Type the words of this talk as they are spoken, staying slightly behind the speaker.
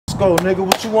go, nigga.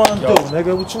 What you wanna do,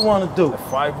 nigga? What you wanna do?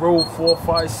 If I roll 4,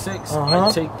 5, 6,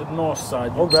 I take the north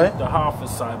side. You keep the Hartford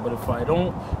side. But if I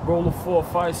don't roll a 4,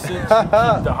 5, 6, you keep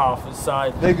the Hartford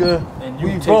side. Nigga, and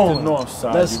you take rolling. the north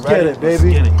side. Let's get it,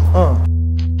 baby. Let's get it.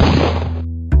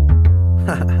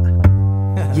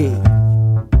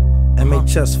 Yeah.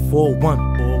 MHS 41.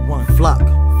 Flock.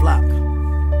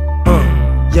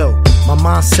 Yo, my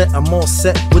mindset, I'm all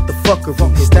set with the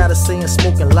fuckery. Status saying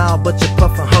smoking loud, but you're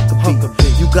puffing Huckabee.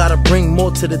 You gotta bring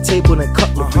more to the table than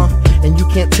cutlery. And you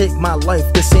can't take my life,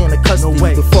 this ain't a custody.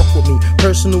 You can fuck with me,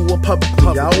 personal or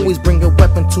publicly. I always bring a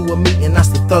weapon to a meeting, that's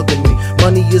the thug in me.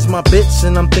 Money is my bitch,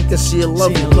 and I'm thinking she'll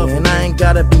love me. And I ain't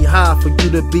gotta be high for you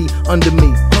to be under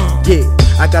me. Yeah,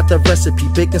 I got the recipe,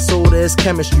 baking soda is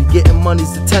chemistry. Getting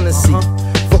money's the tendency.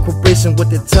 Fuck probation, what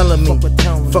they telling me.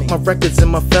 Fuck my records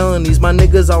and my felonies. My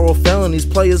niggas are all felonies.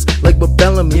 Players like but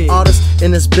Bellamy. Artists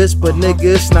in this bitch, but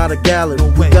nigga, it's not a gallery.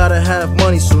 We gotta have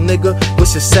money, so nigga,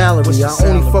 what's your salary? I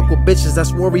only fuck with bitches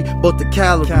that's worried about the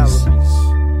calories.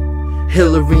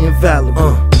 Hillary and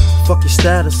Valerie. Fuck your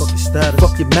status,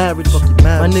 fuck your marriage,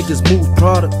 My niggas move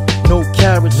product, no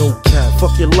carriage,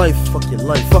 Fuck your life,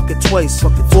 fuck it twice,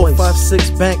 4, 5, 6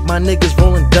 bank, my niggas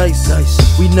rolling dice.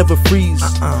 We never freeze,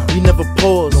 we never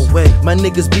pause. No way. My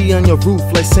niggas be on your roof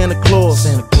like Santa Claus.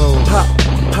 Pop,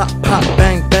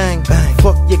 bang, bang.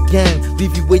 Fuck your gang,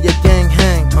 leave you where your gang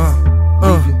hang.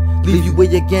 Leave you where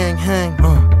your gang hang.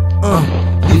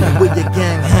 Leave you where your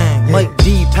gang hang. Like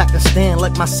D, Pakistan,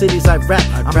 like my cities I rap.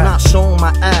 I'm not showing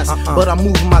my ass, but I'm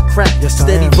moving my crack.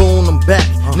 Steady rolling them back,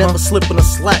 never slipping a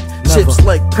slack. Chips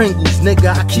like Pringles,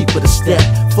 nigga, I keep it a stack.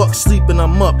 Fuck sleeping,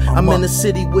 I'm up. I'm in a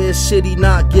city where it's shitty,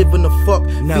 not giving a fuck.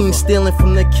 Fiend stealing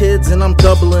from the kids and I'm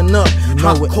doubling up.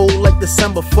 Hot cold like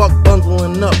December, fuck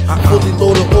bundling up. Fully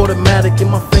loaded automatic in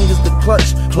my fingers the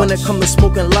clutch. When it come to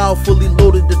smoking loud, fully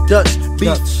loaded the Dutch.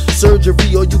 Beat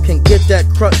surgery or you can get that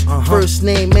crutch. First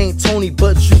name ain't Tony,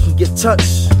 but you can get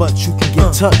touched.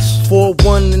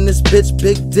 4-1 in this bitch,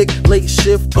 big dick, late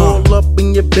shift, all up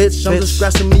in your bitch. I'm just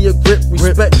scratching me a grip,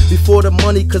 respect before the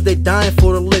money, cause they dying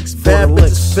for the licks. Bad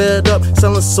bitches fed up,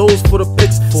 selling souls for the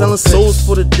pics, selling souls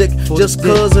for the dick, just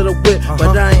cause of the whip.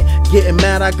 But I ain't getting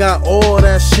mad, I got all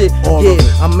that shit.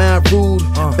 Yeah, I'm mad rude,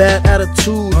 bad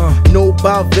attitude, no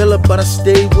Bob Villa, but I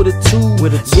stay with a two.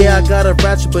 Yeah, I got a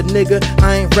ratchet, but nigga,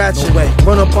 I ain't ratchet.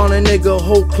 Run up on a nigga,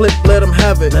 whole clip, let him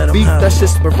have it. Beef, that shit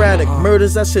sporadic.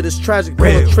 Murders, that shit is tragic.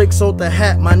 Pulling tricks out the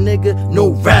hat, my nigga, no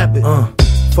rabbit.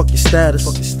 Fuck your status,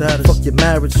 fuck your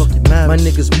marriage, My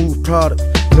niggas move product,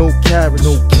 no carriage,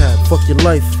 Fuck your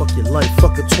life, fuck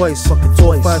it twice,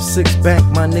 4, 5, 6 bank,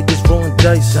 my niggas rolling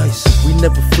dice. We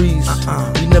never freeze,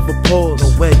 we never pause.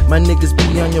 No way. My niggas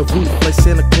be on your roof like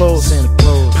Santa Claus.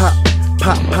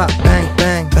 Pop, bang,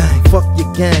 bang. Fuck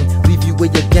your gang, leave you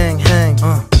where your gang hang.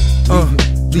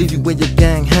 Leave you where your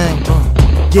gang hang.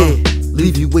 Yeah,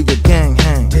 leave you where your gang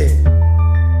hang.